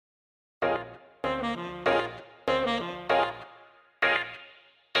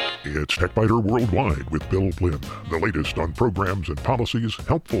It's TechByter Worldwide with Bill Blinn. The latest on programs and policies,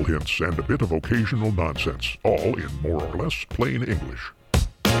 helpful hints, and a bit of occasional nonsense, all in more or less plain English.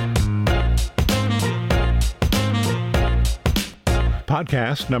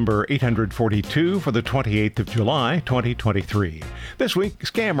 Podcast number 842 for the 28th of July, 2023. This week,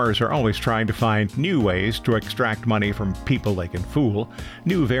 scammers are always trying to find new ways to extract money from people they can fool.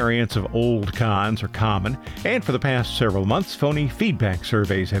 New variants of old cons are common, and for the past several months, phony feedback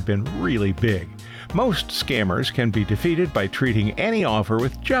surveys have been really big. Most scammers can be defeated by treating any offer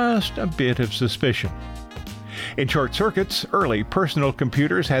with just a bit of suspicion. In short circuits, early personal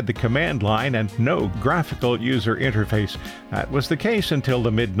computers had the command line and no graphical user interface. That was the case until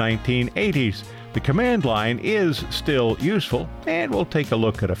the mid-1980s. The command line is still useful, and we'll take a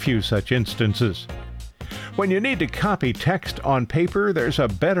look at a few such instances. When you need to copy text on paper, there's a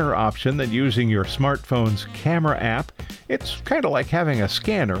better option than using your smartphone's camera app. It's kind of like having a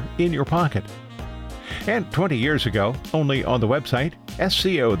scanner in your pocket. And 20 years ago, only on the website,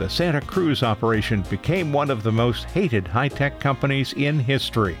 SCO, the Santa Cruz operation, became one of the most hated high-tech companies in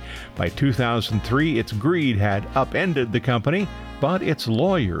history. By 2003, its greed had upended the company, but its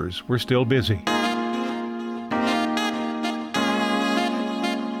lawyers were still busy.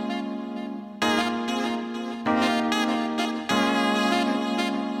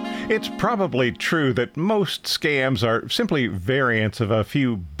 It's probably true that most scams are simply variants of a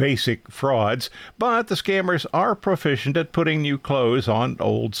few basic frauds, but the scammers are proficient at putting new clothes on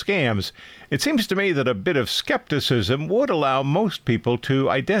old scams. It seems to me that a bit of skepticism would allow most people to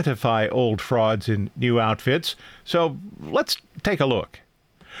identify old frauds in new outfits, so let's take a look.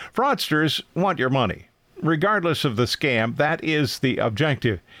 Fraudsters want your money. Regardless of the scam, that is the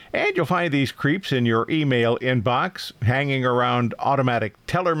objective. And you'll find these creeps in your email inbox, hanging around automatic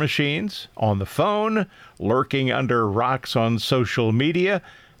teller machines, on the phone, lurking under rocks on social media,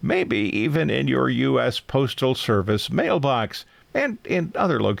 maybe even in your U.S. Postal Service mailbox, and in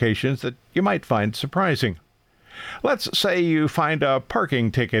other locations that you might find surprising. Let's say you find a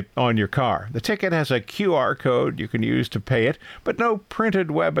parking ticket on your car. The ticket has a QR code you can use to pay it, but no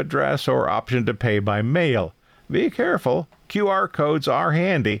printed web address or option to pay by mail. Be careful. QR codes are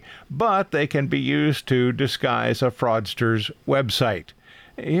handy, but they can be used to disguise a fraudster's website.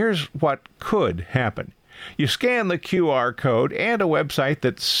 Here's what could happen. You scan the QR code and a website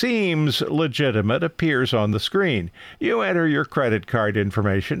that seems legitimate appears on the screen. You enter your credit card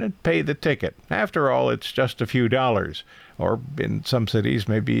information and pay the ticket. After all, it's just a few dollars, or in some cities,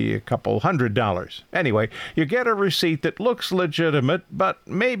 maybe a couple $100. Anyway, you get a receipt that looks legitimate, but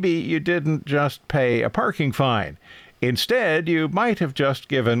maybe you didn't just pay a parking fine. Instead, you might have just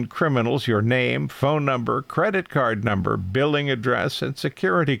given criminals your name, phone number, credit card number, billing address, and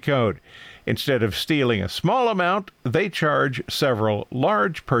security code. Instead of stealing a small amount, they charge several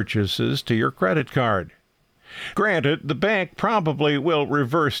large purchases to your credit card. Granted, the bank probably will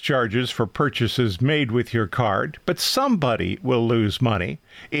reverse charges for purchases made with your card, but somebody will lose money.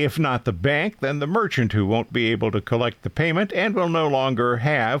 If not the bank, then the merchant who won't be able to collect the payment and will no longer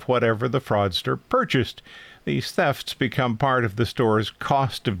have whatever the fraudster purchased. These thefts become part of the store's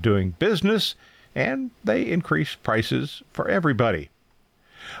cost of doing business, and they increase prices for everybody.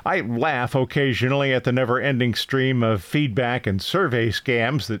 I laugh occasionally at the never-ending stream of feedback and survey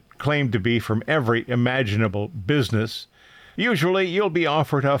scams that claim to be from every imaginable business. Usually, you'll be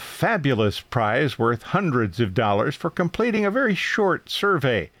offered a fabulous prize worth hundreds of dollars for completing a very short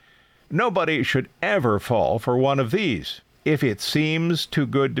survey. Nobody should ever fall for one of these. If it seems too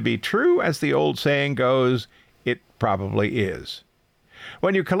good to be true, as the old saying goes, it probably is.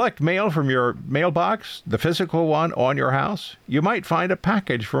 When you collect mail from your mailbox, the physical one on your house, you might find a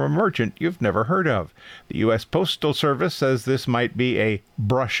package from a merchant you've never heard of. The U.S. Postal Service says this might be a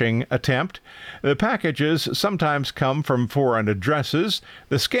brushing attempt. The packages sometimes come from foreign addresses.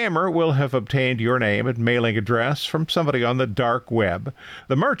 The scammer will have obtained your name and mailing address from somebody on the dark web.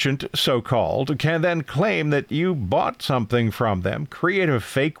 The merchant, so-called, can then claim that you bought something from them, create a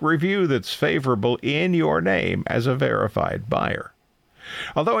fake review that's favorable in your name as a verified buyer.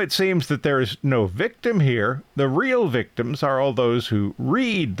 Although it seems that there is no victim here, the real victims are all those who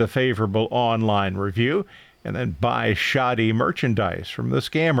read the favorable online review and then buy shoddy merchandise from the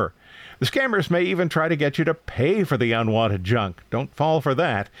scammer. The scammers may even try to get you to pay for the unwanted junk. Don't fall for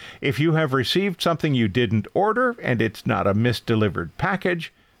that. If you have received something you didn't order and it's not a misdelivered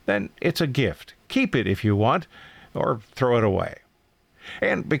package, then it's a gift. Keep it if you want, or throw it away.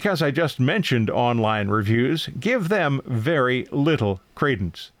 And because I just mentioned online reviews, give them very little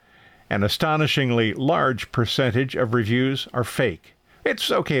credence. An astonishingly large percentage of reviews are fake.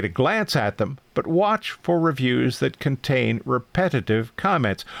 It's okay to glance at them, but watch for reviews that contain repetitive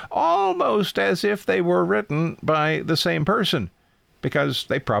comments, almost as if they were written by the same person, because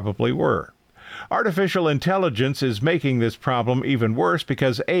they probably were. Artificial intelligence is making this problem even worse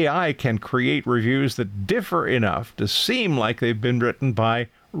because AI can create reviews that differ enough to seem like they've been written by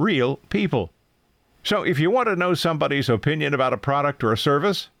real people. So if you want to know somebody's opinion about a product or a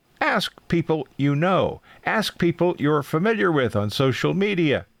service, ask people you know. Ask people you're familiar with on social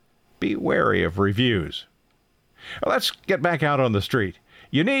media. Be wary of reviews. Let's get back out on the street.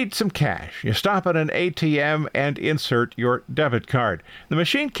 You need some cash. You stop at an ATM and insert your debit card. The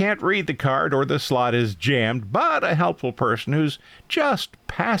machine can't read the card or the slot is jammed, but a helpful person who's just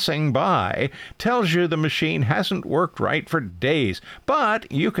passing by tells you the machine hasn't worked right for days, but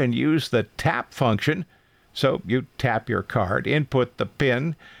you can use the tap function. So you tap your card, input the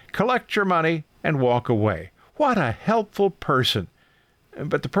PIN, collect your money, and walk away. What a helpful person.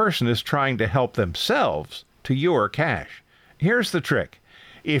 But the person is trying to help themselves to your cash. Here's the trick.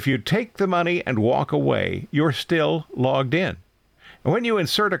 If you take the money and walk away, you're still logged in. When you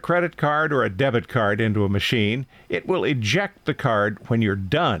insert a credit card or a debit card into a machine, it will eject the card when you're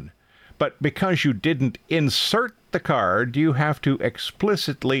done. But because you didn't insert the card, you have to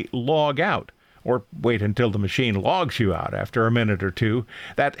explicitly log out, or wait until the machine logs you out after a minute or two.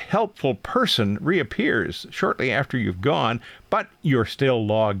 That helpful person reappears shortly after you've gone, but you're still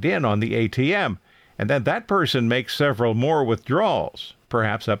logged in on the ATM. And then that person makes several more withdrawals,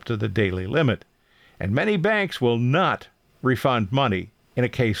 perhaps up to the daily limit. And many banks will not refund money in a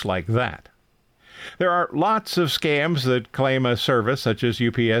case like that. There are lots of scams that claim a service such as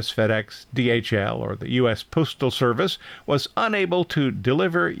UPS, FedEx, DHL, or the U.S. Postal Service was unable to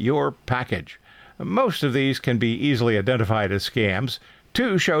deliver your package. Most of these can be easily identified as scams.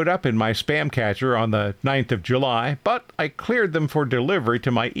 2 showed up in my spam catcher on the 9th of July, but I cleared them for delivery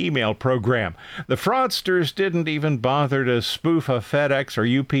to my email program. The fraudsters didn't even bother to spoof a FedEx or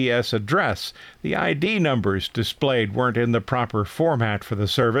UPS address. The ID numbers displayed weren't in the proper format for the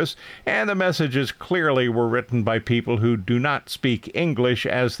service, and the messages clearly were written by people who do not speak English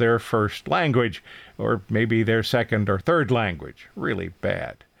as their first language, or maybe their second or third language. Really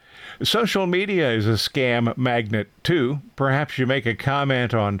bad. Social media is a scam magnet, too. Perhaps you make a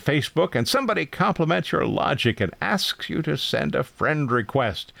comment on Facebook and somebody compliments your logic and asks you to send a friend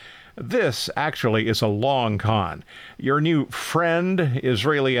request. This actually is a long con. Your new friend is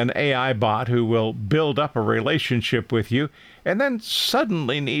really an AI bot who will build up a relationship with you and then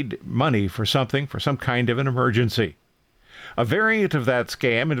suddenly need money for something, for some kind of an emergency. A variant of that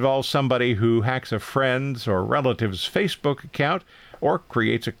scam involves somebody who hacks a friend's or relative's Facebook account or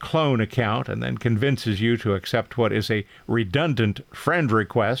creates a clone account and then convinces you to accept what is a redundant friend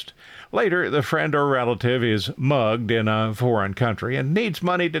request. Later, the friend or relative is mugged in a foreign country and needs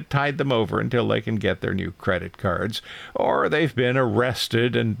money to tide them over until they can get their new credit cards, or they've been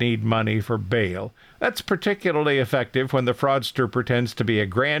arrested and need money for bail. That's particularly effective when the fraudster pretends to be a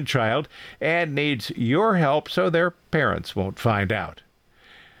grandchild and needs your help so their parents won't find out.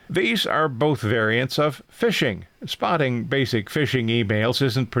 These are both variants of phishing. Spotting basic phishing emails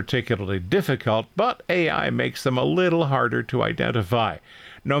isn't particularly difficult, but AI makes them a little harder to identify.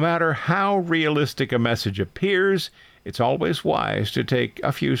 No matter how realistic a message appears, it's always wise to take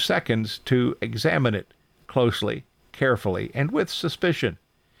a few seconds to examine it closely, carefully, and with suspicion.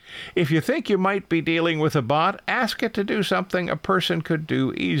 If you think you might be dealing with a bot, ask it to do something a person could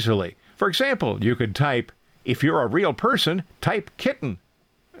do easily. For example, you could type, "If you're a real person, type kitten."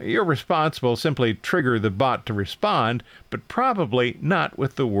 Your response will simply trigger the bot to respond, but probably not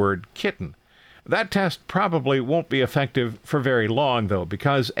with the word kitten. That test probably won't be effective for very long, though,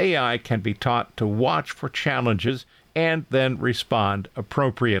 because AI can be taught to watch for challenges and then respond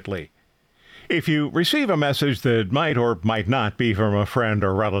appropriately. If you receive a message that might or might not be from a friend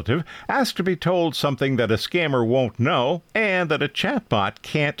or relative, ask to be told something that a scammer won't know and that a chatbot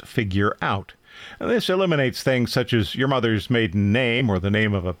can't figure out. This eliminates things such as your mother's maiden name or the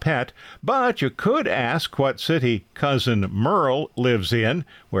name of a pet, but you could ask what city cousin Merle lives in,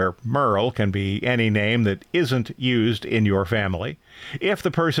 where Merle can be any name that isn't used in your family. If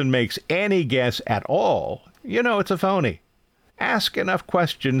the person makes any guess at all, you know it's a phony. Ask enough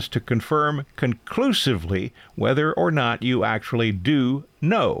questions to confirm conclusively whether or not you actually do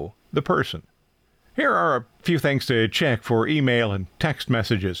know the person. Here are a few things to check for email and text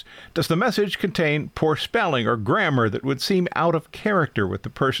messages. Does the message contain poor spelling or grammar that would seem out of character with the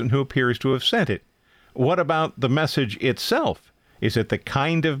person who appears to have sent it? What about the message itself? Is it the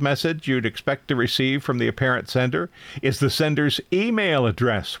kind of message you'd expect to receive from the apparent sender? Is the sender's email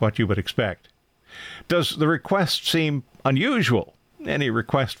address what you would expect? Does the request seem unusual? Any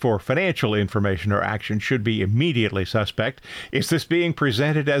request for financial information or action should be immediately suspect. Is this being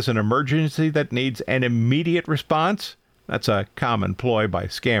presented as an emergency that needs an immediate response? That's a common ploy by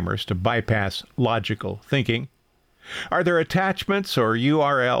scammers to bypass logical thinking. Are there attachments or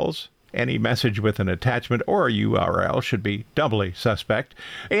URLs? Any message with an attachment or a URL should be doubly suspect.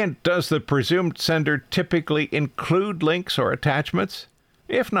 And does the presumed sender typically include links or attachments?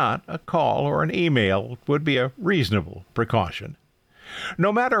 If not, a call or an email would be a reasonable precaution.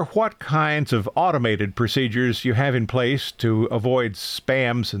 No matter what kinds of automated procedures you have in place to avoid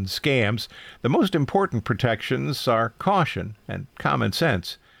spams and scams, the most important protections are caution and common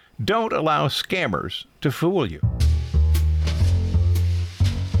sense. Don't allow scammers to fool you.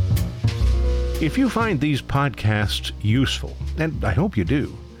 If you find these podcasts useful, and I hope you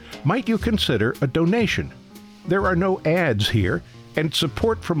do, might you consider a donation? There are no ads here, and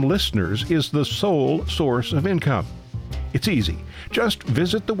support from listeners is the sole source of income. It's easy. Just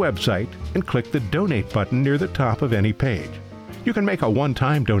visit the website and click the donate button near the top of any page. You can make a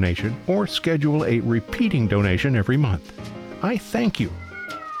one-time donation or schedule a repeating donation every month. I thank you.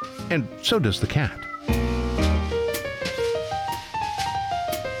 And so does the cat.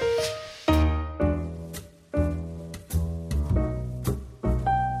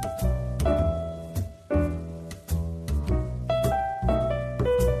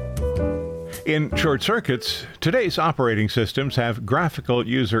 In short circuits, today's operating systems have graphical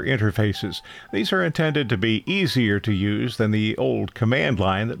user interfaces. These are intended to be easier to use than the old command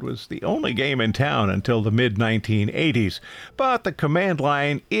line that was the only game in town until the mid-1980s. But the command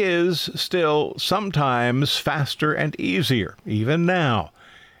line is still sometimes faster and easier, even now.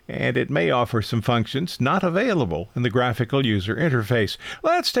 And it may offer some functions not available in the graphical user interface.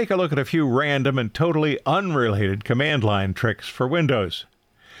 Let's take a look at a few random and totally unrelated command line tricks for Windows.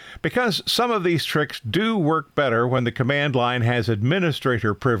 Because some of these tricks do work better when the command line has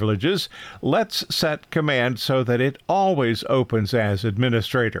administrator privileges, let's set command so that it always opens as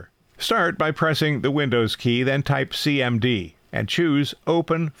administrator. Start by pressing the Windows key, then type CMD and choose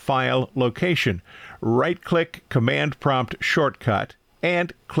Open File Location. Right-click Command Prompt Shortcut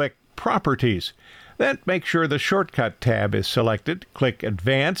and click Properties. Then make sure the Shortcut tab is selected, click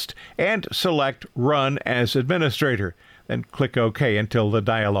Advanced, and select Run as Administrator. Then click OK until the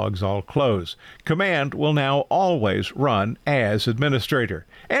dialogues all close. Command will now always run as administrator.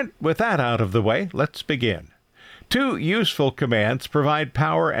 And with that out of the way, let's begin. Two useful commands provide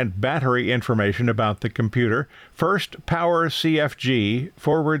power and battery information about the computer. First, power CFG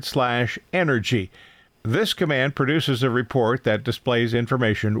 /energy. This command produces a report that displays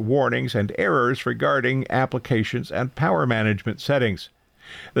information, warnings, and errors regarding applications and power management settings.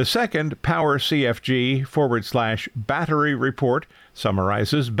 The second, power CFG /battery report,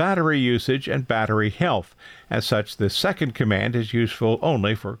 summarizes battery usage and battery health. As such, the second command is useful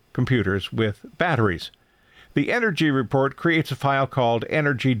only for computers with batteries. The energy report creates a file called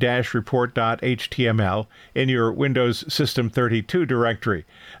energy-report.html in your Windows System 32 directory.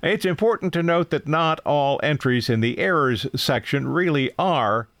 It's important to note that not all entries in the errors section really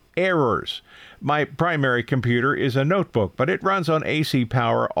are errors. My primary computer is a notebook, but it runs on AC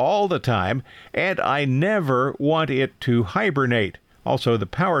power all the time, and I never want it to hibernate. Also, the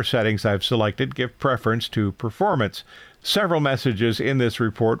power settings I've selected give preference to performance. Several messages in this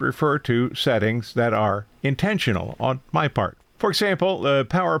report refer to settings that are intentional on my part. For example, the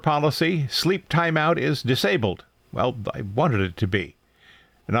power policy, sleep timeout, is disabled. Well, I wanted it to be.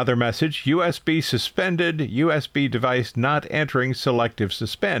 Another message, USB suspended, USB device not entering selective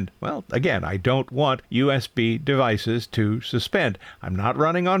suspend. Well, again, I don't want USB devices to suspend. I'm not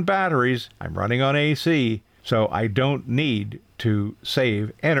running on batteries, I'm running on AC, so I don't need to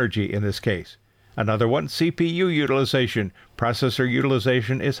save energy in this case. Another one, CPU utilization. Processor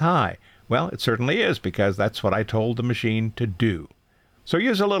utilization is high. Well, it certainly is because that's what I told the machine to do. So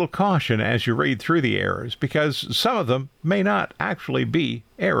use a little caution as you read through the errors, because some of them may not actually be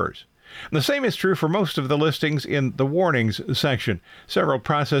errors. The same is true for most of the listings in the warnings section. Several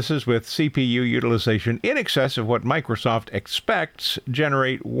processes with CPU utilization in excess of what Microsoft expects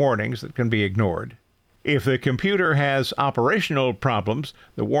generate warnings that can be ignored. If the computer has operational problems,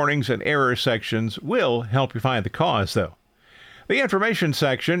 the warnings and error sections will help you find the cause, though. The information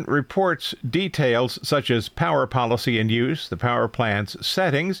section reports details such as power policy in use, the power plant's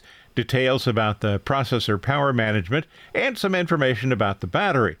settings, details about the processor power management, and some information about the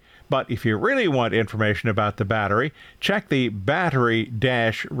battery. But if you really want information about the battery, check the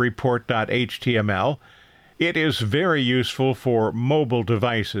battery-report.html. It is very useful for mobile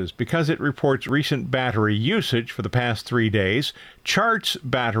devices because it reports recent battery usage for the past 3 days, charts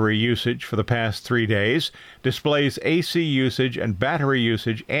battery usage for the past 3 days, displays AC usage and battery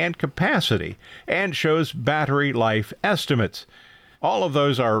usage and capacity, and shows battery life estimates. All of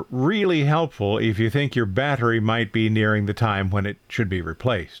those are really helpful if you think your battery might be nearing the time when it should be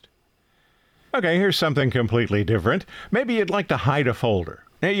replaced. Okay, here's something completely different. Maybe you'd like to hide a folder.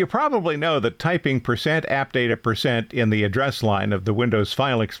 Now, you probably know that typing %appdata% in the address line of the Windows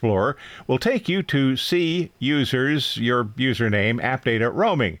File Explorer will take you to see users, your username, appdata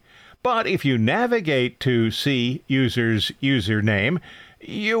roaming. But if you navigate to see user's username,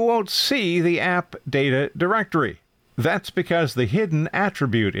 you won't see the app data directory. That's because the hidden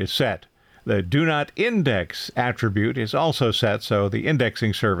attribute is set. The Do Not Index attribute is also set, so the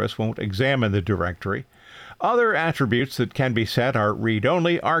indexing service won't examine the directory. Other attributes that can be set are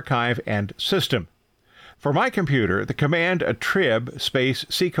read-only, archive, and system. For my computer, the command attrib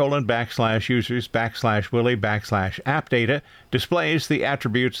 /users/willy/appdata displays the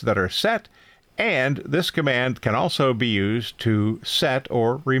attributes that are set, and this command can also be used to set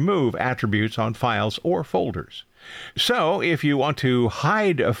or remove attributes on files or folders. So, if you want to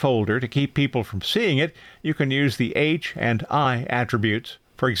hide a folder to keep people from seeing it, you can use the H and I attributes.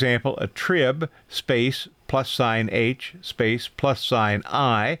 For example, attrib +H +I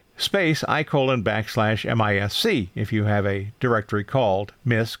I:\misc if you have a directory called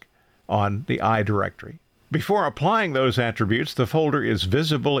misc on the I directory. Before applying those attributes, the folder is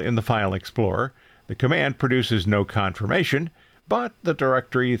visible in the File Explorer. The command produces no confirmation, but the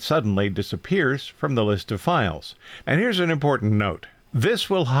directory suddenly disappears from the list of files. And here's an important note. This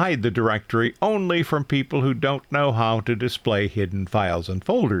will hide the directory only from people who don't know how to display hidden files and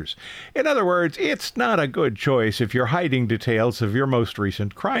folders. In other words, it's not a good choice if you're hiding details of your most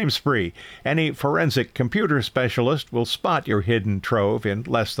recent crime spree. Any forensic computer specialist will spot your hidden trove in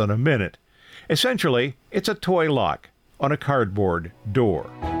less than a minute. Essentially, it's a toy lock on a cardboard door.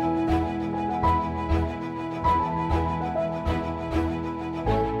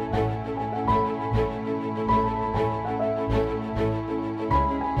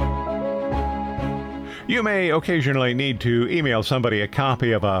 You may occasionally need to email somebody a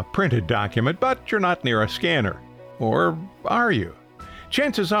copy of a printed document, but you're not near a scanner. Or are you?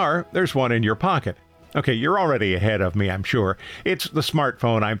 Chances are there's one in your pocket. Okay, you're already ahead of me, I'm sure. It's the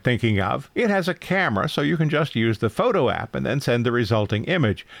smartphone I'm thinking of. It has a camera, so you can just use the photo app and then send the resulting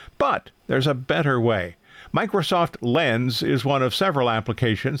image. But there's a better way. Microsoft Lens is one of several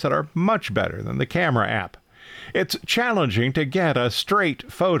applications that are much better than the camera app. It's challenging to get a straight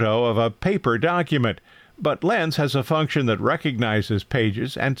photo of a paper document, but Lens has a function that recognizes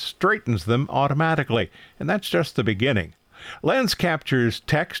pages and straightens them automatically, and that's just the beginning. Lens captures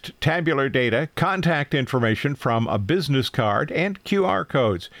text, tabular data, contact information from a business card, and QR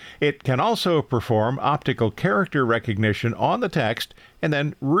codes. It can also perform optical character recognition on the text and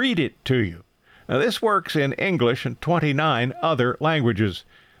then read it to you. Now, this works in English and 29 other languages.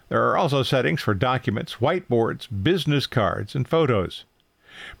 There are also settings for documents, whiteboards, business cards, and photos.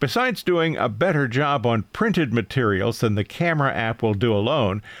 Besides doing a better job on printed materials than the camera app will do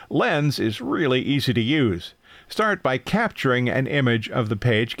alone, Lens is really easy to use. Start by capturing an image of the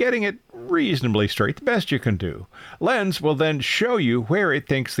page, getting it reasonably straight, the best you can do. Lens will then show you where it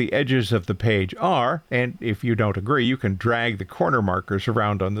thinks the edges of the page are, and if you don't agree, you can drag the corner markers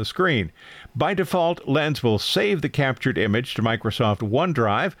around on the screen. By default, Lens will save the captured image to Microsoft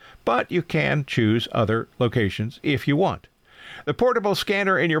OneDrive, but you can choose other locations if you want. The portable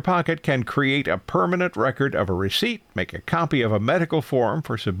scanner in your pocket can create a permanent record of a receipt, make a copy of a medical form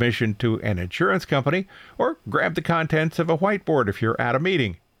for submission to an insurance company, or grab the contents of a whiteboard if you're at a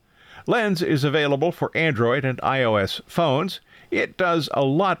meeting. Lens is available for Android and iOS phones. It does a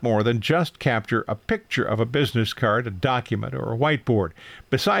lot more than just capture a picture of a business card, a document, or a whiteboard.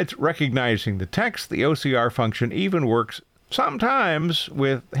 Besides recognizing the text, the OCR function even works sometimes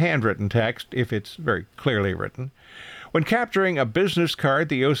with handwritten text if it's very clearly written. When capturing a business card,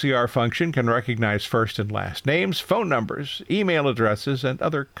 the OCR function can recognize first and last names, phone numbers, email addresses, and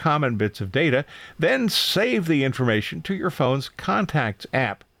other common bits of data, then save the information to your phone's Contacts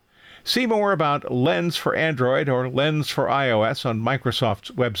app. See more about Lens for Android or Lens for iOS on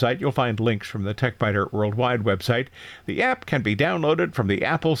Microsoft's website. You'll find links from the TechByter Worldwide website. The app can be downloaded from the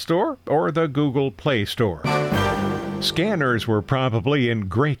Apple Store or the Google Play Store. Scanners were probably in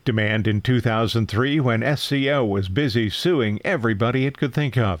great demand in 2003 when SCO was busy suing everybody it could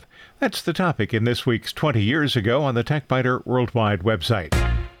think of. That's the topic in this week's 20 Years Ago on the TechByter Worldwide website.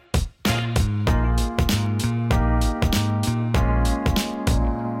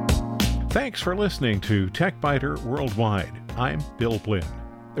 Thanks for listening to TechByter Worldwide. I'm Bill Blinn.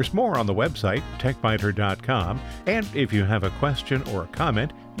 There's more on the website, techbyter.com, and if you have a question or a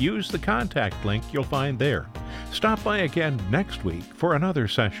comment, use the contact link you'll find there. Stop by again next week for another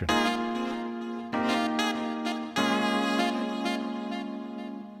session.